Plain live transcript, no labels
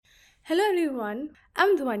Hello everyone,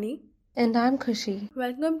 I'm Dhwani. And I'm Khushi.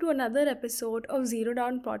 Welcome to another episode of Zero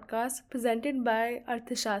Down Podcast presented by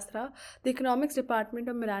Arthashastra, the Economics Department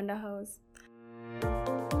of Miranda House.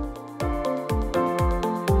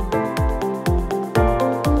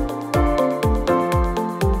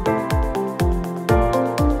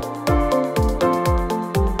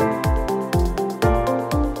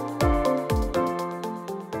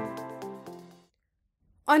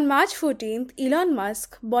 On March 14th, Elon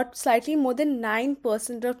Musk bought slightly more than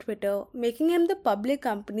 9% of Twitter, making him the public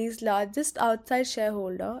company's largest outside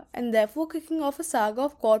shareholder and therefore kicking off a saga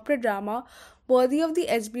of corporate drama worthy of the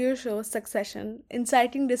HBO show Succession,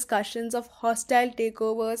 inciting discussions of hostile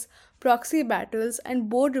takeovers, proxy battles, and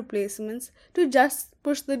board replacements to just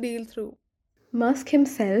push the deal through. Musk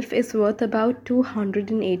himself is worth about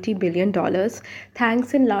 $280 billion,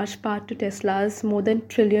 thanks in large part to Tesla's more than $1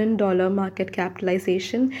 trillion market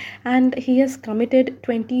capitalization, and he has committed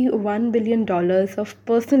 $21 billion of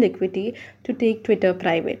personal equity to take Twitter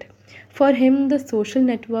private. For him, the social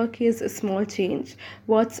network is a small change.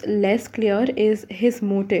 What's less clear is his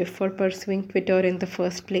motive for pursuing Twitter in the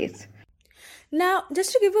first place. Now,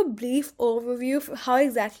 just to give a brief overview of how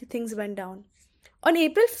exactly things went down. On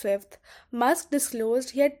April 5th, Musk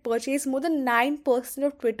disclosed he had purchased more than 9%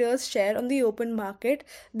 of Twitter's share on the open market,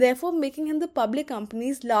 therefore making him the public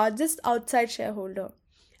company's largest outside shareholder.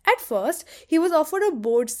 At first, he was offered a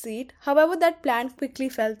board seat, however, that plan quickly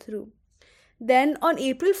fell through. Then, on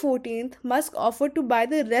April 14th, Musk offered to buy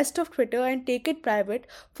the rest of Twitter and take it private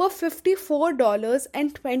for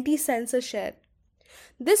 $54.20 a share.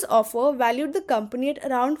 This offer valued the company at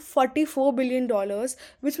around $44 billion,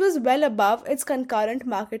 which was well above its concurrent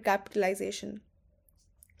market capitalization.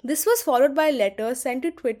 This was followed by a letter sent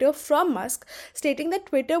to Twitter from Musk stating that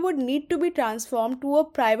Twitter would need to be transformed to a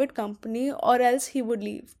private company or else he would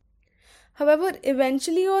leave. However,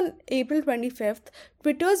 eventually on April 25th,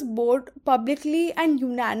 Twitter's board publicly and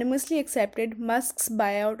unanimously accepted Musk's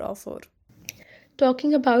buyout offer.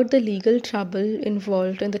 Talking about the legal trouble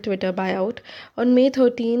involved in the Twitter buyout, on May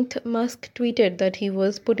 13th, Musk tweeted that he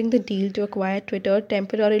was putting the deal to acquire Twitter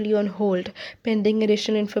temporarily on hold, pending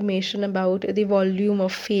additional information about the volume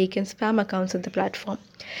of fake and spam accounts on the platform.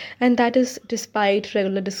 And that is despite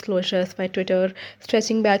regular disclosures by Twitter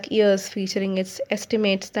stretching back years featuring its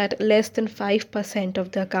estimates that less than 5%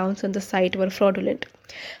 of the accounts on the site were fraudulent.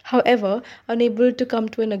 However, unable to come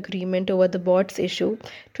to an agreement over the bots issue,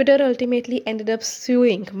 Twitter ultimately ended up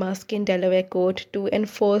suing Musk in Delaware court to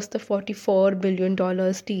enforce the $44 billion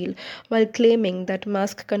deal while claiming that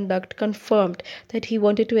Musk conduct confirmed that he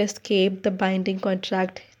wanted to escape the binding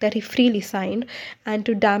contract that he freely signed and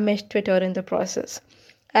to damage Twitter in the process.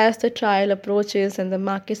 As the trial approaches and the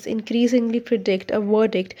markets increasingly predict a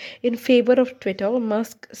verdict in favor of Twitter,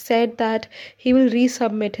 Musk said that he will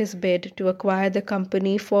resubmit his bid to acquire the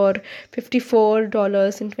company for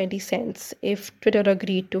 $54.20 if Twitter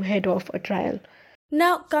agreed to head off a trial.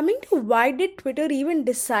 Now, coming to why did Twitter even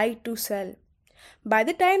decide to sell? By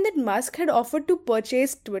the time that Musk had offered to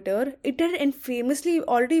purchase Twitter, it had infamously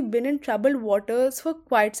already been in troubled waters for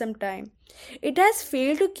quite some time. It has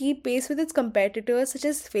failed to keep pace with its competitors such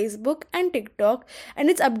as Facebook and TikTok, and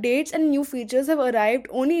its updates and new features have arrived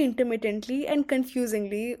only intermittently and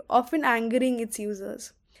confusingly, often angering its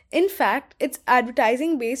users. In fact, its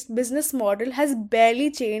advertising based business model has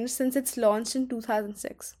barely changed since its launch in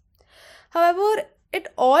 2006. However, it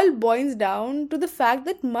all boils down to the fact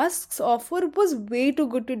that Musk's offer was way too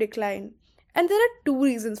good to decline. And there are two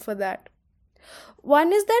reasons for that.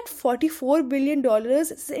 One is that $44 billion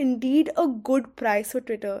is indeed a good price for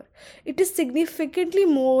Twitter. It is significantly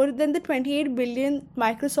more than the $28 billion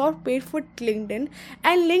Microsoft paid for LinkedIn,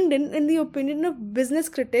 and LinkedIn, in the opinion of business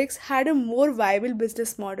critics, had a more viable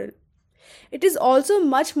business model. It is also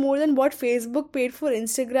much more than what Facebook paid for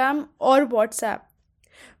Instagram or WhatsApp.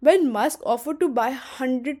 When Musk offered to buy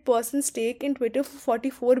 100% stake in Twitter for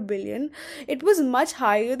 44 billion, it was much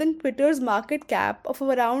higher than Twitter's market cap of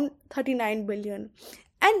around 39 billion.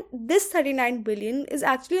 And this 39 billion is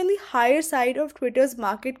actually on the higher side of Twitter's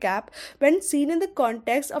market cap when seen in the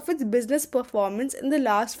context of its business performance in the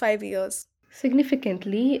last 5 years.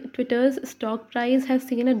 Significantly, Twitter's stock price has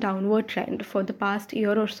seen a downward trend for the past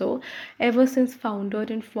year or so, ever since founder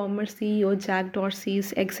and former CEO Jack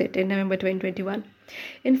Dorsey's exit in November 2021.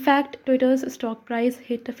 In fact, Twitter's stock price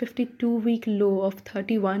hit a 52-week low of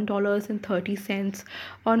 $31.30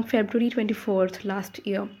 on February 24th last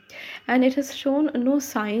year, and it has shown no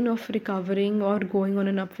sign of recovering or going on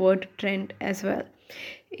an upward trend as well.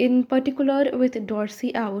 In particular, with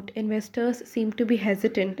Dorsey out, investors seem to be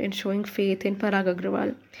hesitant in showing faith in Parag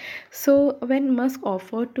Agrawal. So, when Musk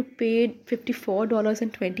offered to pay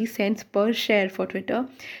 $54.20 per share for Twitter,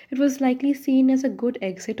 it was likely seen as a good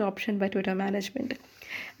exit option by Twitter management.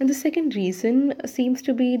 And the second reason seems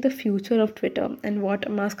to be the future of Twitter and what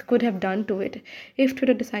Musk could have done to it if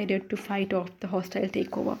Twitter decided to fight off the hostile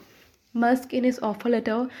takeover. Musk, in his offer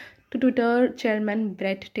letter to Twitter chairman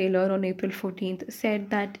Brett Taylor on April 14th, said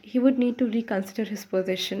that he would need to reconsider his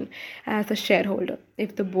position as a shareholder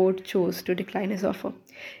if the board chose to decline his offer.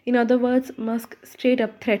 In other words, Musk straight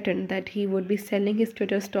up threatened that he would be selling his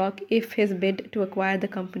Twitter stock if his bid to acquire the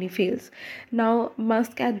company fails. Now,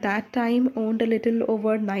 Musk at that time owned a little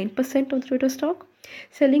over 9% of the Twitter stock.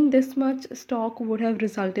 Selling this much stock would have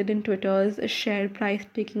resulted in Twitter's share price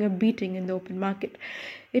taking a beating in the open market.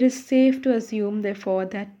 It is safe to assume, therefore,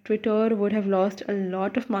 that Twitter would have lost a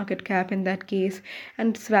lot of market cap in that case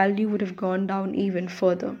and its value would have gone down even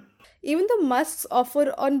further. Even though Musk's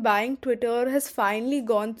offer on buying Twitter has finally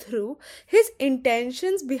gone through, his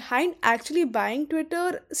intentions behind actually buying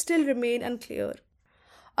Twitter still remain unclear.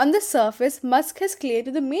 On the surface, Musk has claimed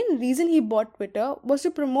that the main reason he bought Twitter was to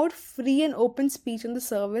promote free and open speech on the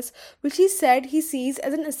service, which he said he sees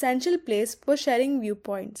as an essential place for sharing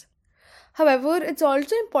viewpoints. However, it's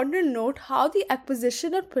also important to note how the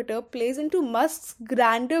acquisition of Twitter plays into Musk's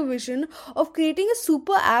grander vision of creating a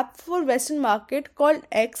super app for Western market called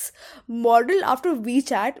X, modeled after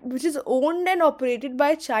WeChat, which is owned and operated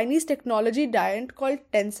by a Chinese technology giant called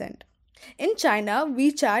Tencent. In China,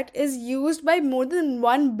 WeChat is used by more than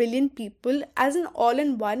 1 billion people as an all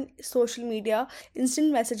in one social media,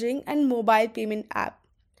 instant messaging, and mobile payment app.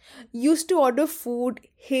 Used to order food,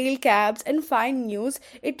 hail cabs, and find news,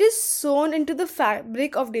 it is sewn into the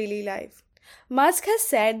fabric of daily life. Musk has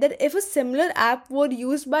said that if a similar app were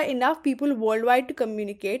used by enough people worldwide to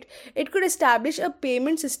communicate, it could establish a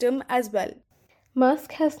payment system as well.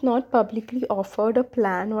 Musk has not publicly offered a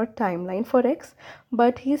plan or timeline for X,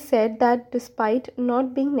 but he said that despite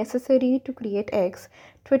not being necessary to create X,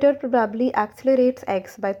 Twitter probably accelerates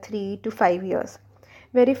X by 3 to 5 years.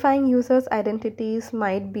 Verifying users' identities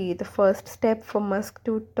might be the first step for Musk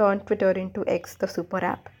to turn Twitter into X, the super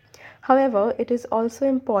app. However, it is also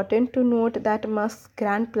important to note that Musk's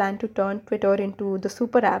grand plan to turn Twitter into the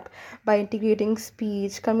super app by integrating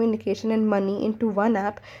speech, communication, and money into one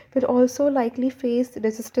app will also likely face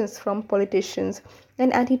resistance from politicians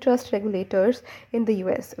and antitrust regulators in the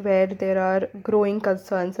US, where there are growing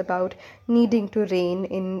concerns about needing to rein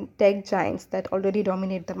in tech giants that already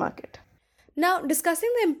dominate the market. Now, discussing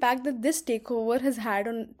the impact that this takeover has had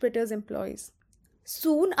on Twitter's employees.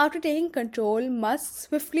 Soon after taking control, Musk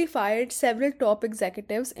swiftly fired several top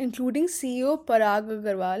executives, including CEO Parag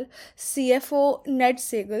Agrawal, CFO Ned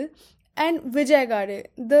Segal, and Vijay Gade,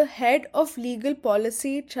 the head of legal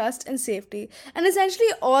policy, trust, and safety, and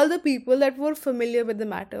essentially all the people that were familiar with the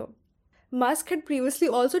matter. Musk had previously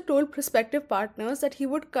also told prospective partners that he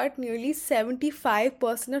would cut nearly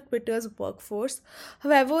 75% of Twitter's workforce.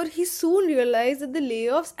 However, he soon realized that the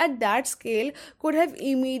layoffs at that scale could have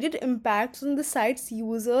immediate impacts on the site's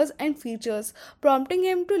users and features, prompting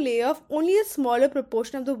him to lay off only a smaller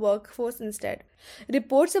proportion of the workforce instead.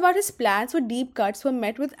 Reports about his plans for deep cuts were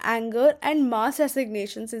met with anger and mass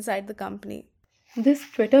resignations inside the company. This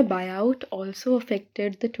Twitter buyout also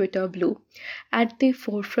affected the Twitter Blue. At the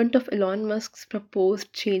forefront of Elon Musk's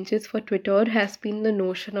proposed changes for Twitter has been the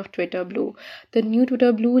notion of Twitter Blue. The new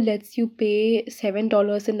Twitter Blue lets you pay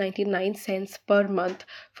 $7.99 per month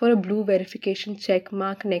for a blue verification check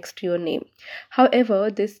mark next to your name.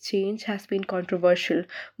 However, this change has been controversial,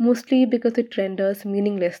 mostly because it renders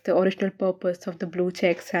meaningless the original purpose of the blue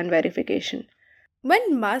checks and verification.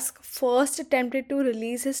 When Musk first attempted to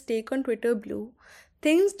release his take on Twitter Blue,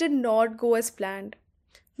 things did not go as planned.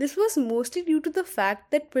 This was mostly due to the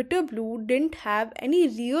fact that Twitter Blue didn't have any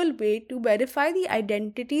real way to verify the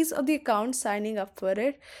identities of the accounts signing up for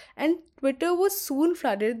it, and Twitter was soon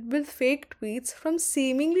flooded with fake tweets from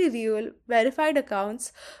seemingly real, verified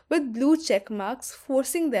accounts with blue check marks,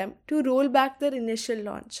 forcing them to roll back their initial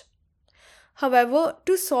launch. However,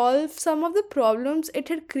 to solve some of the problems it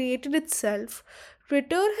had created itself,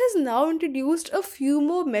 Twitter has now introduced a few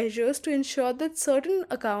more measures to ensure that certain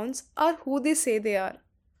accounts are who they say they are.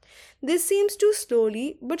 This seems to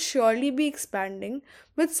slowly but surely be expanding,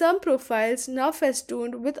 with some profiles now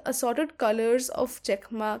festooned with assorted colors of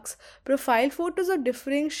checkmarks, profile photos of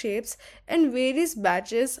differing shapes, and various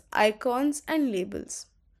badges, icons, and labels.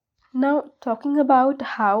 Now, talking about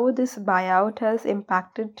how this buyout has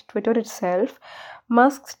impacted Twitter itself,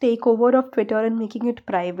 Musk's takeover of Twitter and making it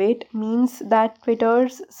private means that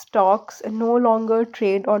Twitter's stocks no longer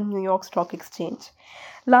trade on New York Stock Exchange.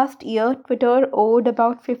 Last year, Twitter owed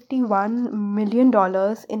about $51 million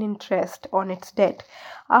in interest on its debt.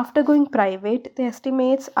 After going private, the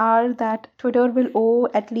estimates are that Twitter will owe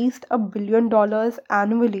at least $1 billion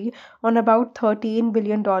annually on about $13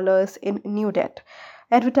 billion in new debt.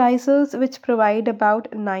 Advertisers, which provide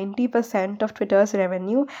about 90% of Twitter's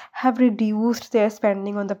revenue, have reduced their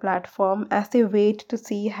spending on the platform as they wait to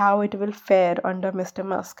see how it will fare under Mr.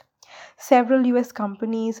 Musk. Several US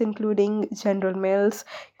companies, including General Mills,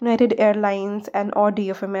 United Airlines, and Audi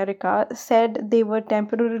of America, said they were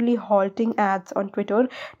temporarily halting ads on Twitter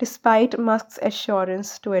despite Musk's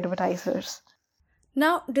assurance to advertisers.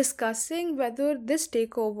 Now, discussing whether this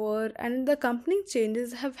takeover and the company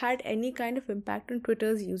changes have had any kind of impact on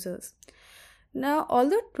Twitter's users. Now,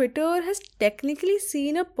 although Twitter has technically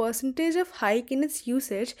seen a percentage of hike in its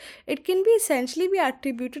usage, it can be essentially be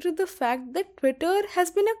attributed to the fact that Twitter has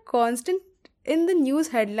been a constant in the news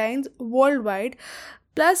headlines worldwide,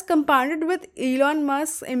 plus compounded with Elon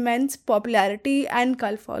Musk's immense popularity and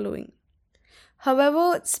cult following.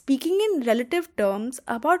 However, speaking in relative terms,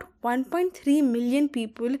 about 1.3 million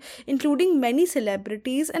people, including many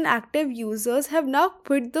celebrities and active users, have now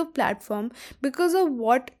quit the platform because of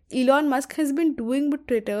what Elon Musk has been doing with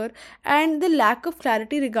Twitter and the lack of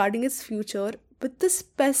clarity regarding its future, with the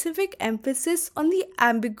specific emphasis on the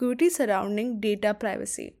ambiguity surrounding data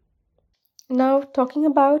privacy. Now, talking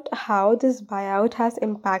about how this buyout has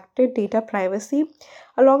impacted data privacy,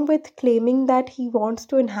 along with claiming that he wants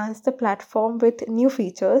to enhance the platform with new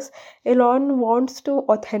features, Elon wants to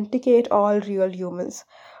authenticate all real humans.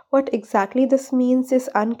 What exactly this means is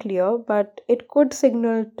unclear, but it could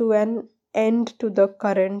signal to an end to the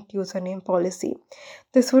current username policy.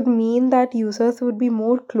 This would mean that users would be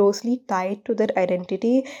more closely tied to their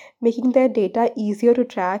identity, making their data easier to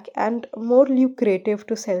track and more lucrative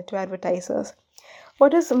to sell to advertisers.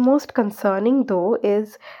 What is most concerning, though,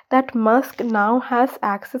 is that Musk now has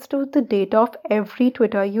access to the data of every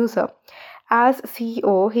Twitter user. As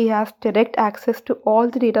CEO, he has direct access to all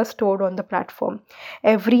the data stored on the platform.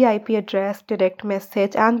 Every IP address, direct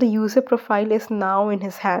message, and the user profile is now in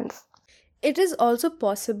his hands. It is also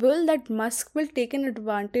possible that Musk will take an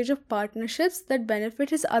advantage of partnerships that benefit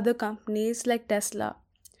his other companies like Tesla.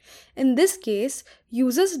 In this case,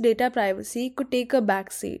 users' data privacy could take a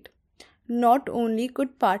backseat. Not only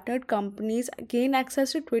could partnered companies gain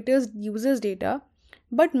access to Twitter's users' data,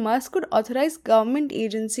 but Musk could authorize government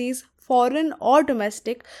agencies, foreign or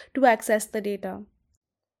domestic, to access the data.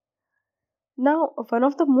 Now, one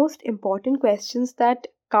of the most important questions that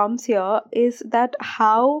comes here is that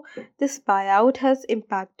how this buyout has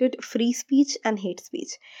impacted free speech and hate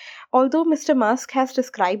speech. Although Mr. Musk has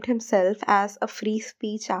described himself as a free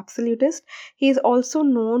speech absolutist, he is also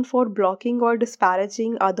known for blocking or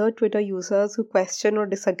disparaging other Twitter users who question or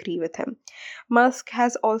disagree with him. Musk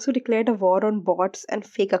has also declared a war on bots and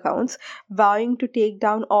fake accounts, vowing to take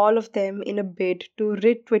down all of them in a bid to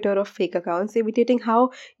rid Twitter of fake accounts, imitating how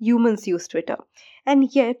humans use Twitter.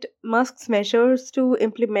 And yet, Musk's measures to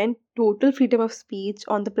implement total freedom of speech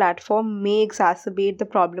on the platform may exacerbate the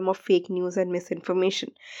problem of fake news and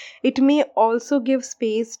misinformation. It may also give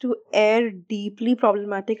space to air deeply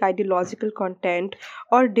problematic ideological content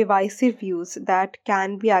or divisive views that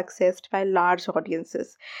can be accessed by large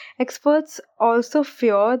audiences. Experts also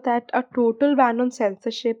fear that a total ban on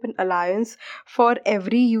censorship and allowance for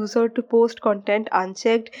every user to post content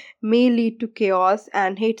unchecked may lead to chaos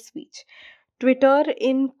and hate speech. Twitter,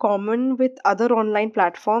 in common with other online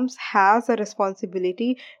platforms, has a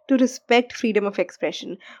responsibility to respect freedom of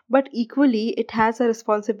expression, but equally, it has a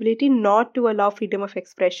responsibility not to allow freedom of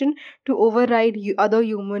expression to override other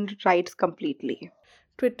human rights completely.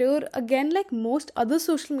 Twitter, again like most other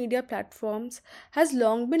social media platforms, has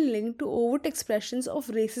long been linked to overt expressions of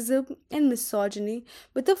racism and misogyny,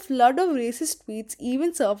 with a flood of racist tweets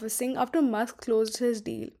even surfacing after Musk closed his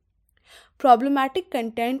deal. Problematic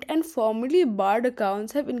content and formerly barred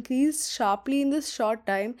accounts have increased sharply in this short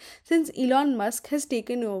time since Elon Musk has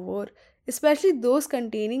taken over, especially those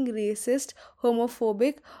containing racist,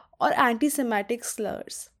 homophobic, or anti Semitic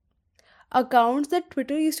slurs. Accounts that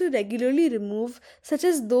Twitter used to regularly remove, such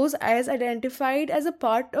as those as identified as a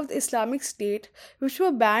part of the Islamic State, which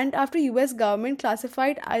were banned after US government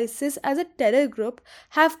classified ISIS as a terror group,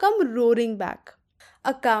 have come roaring back.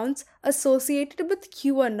 Accounts associated with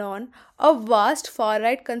QAnon, a vast far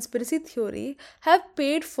right conspiracy theory, have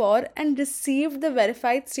paid for and received the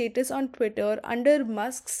verified status on Twitter under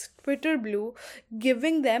Musk's Twitter Blue,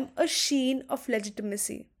 giving them a sheen of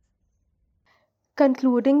legitimacy.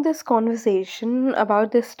 Concluding this conversation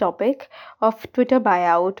about this topic of Twitter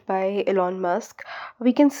buyout by Elon Musk,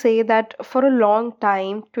 we can say that for a long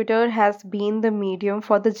time, Twitter has been the medium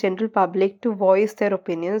for the general public to voice their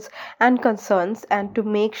opinions and concerns and to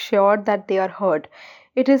make sure that they are heard.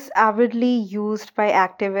 It is avidly used by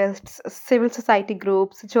activists, civil society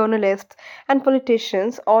groups, journalists, and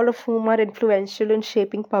politicians, all of whom are influential in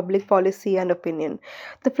shaping public policy and opinion.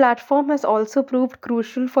 The platform has also proved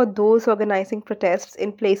crucial for those organizing protests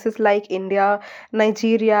in places like India,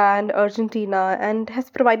 Nigeria, and Argentina, and has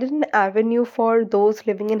provided an avenue for those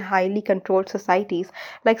living in highly controlled societies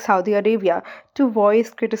like Saudi Arabia to voice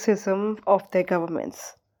criticism of their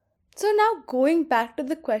governments. So now going back to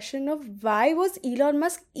the question of why was Elon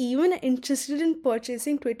Musk even interested in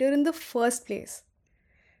purchasing Twitter in the first place?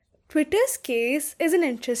 Twitter's case is an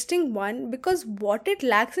interesting one because what it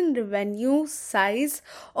lacks in revenue, size,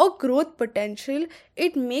 or growth potential,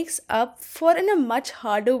 it makes up for in a much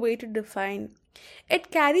harder way to define. It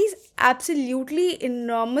carries absolutely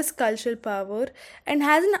enormous cultural power and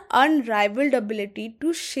has an unrivaled ability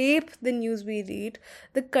to shape the news we read,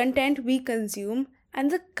 the content we consume, and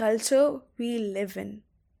the culture we live in.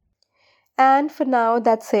 And for now,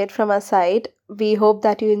 that's it from our side. We hope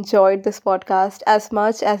that you enjoyed this podcast as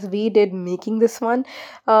much as we did making this one.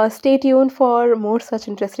 Stay tuned for more such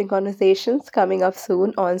interesting conversations coming up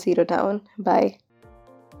soon on Zero Town. Bye.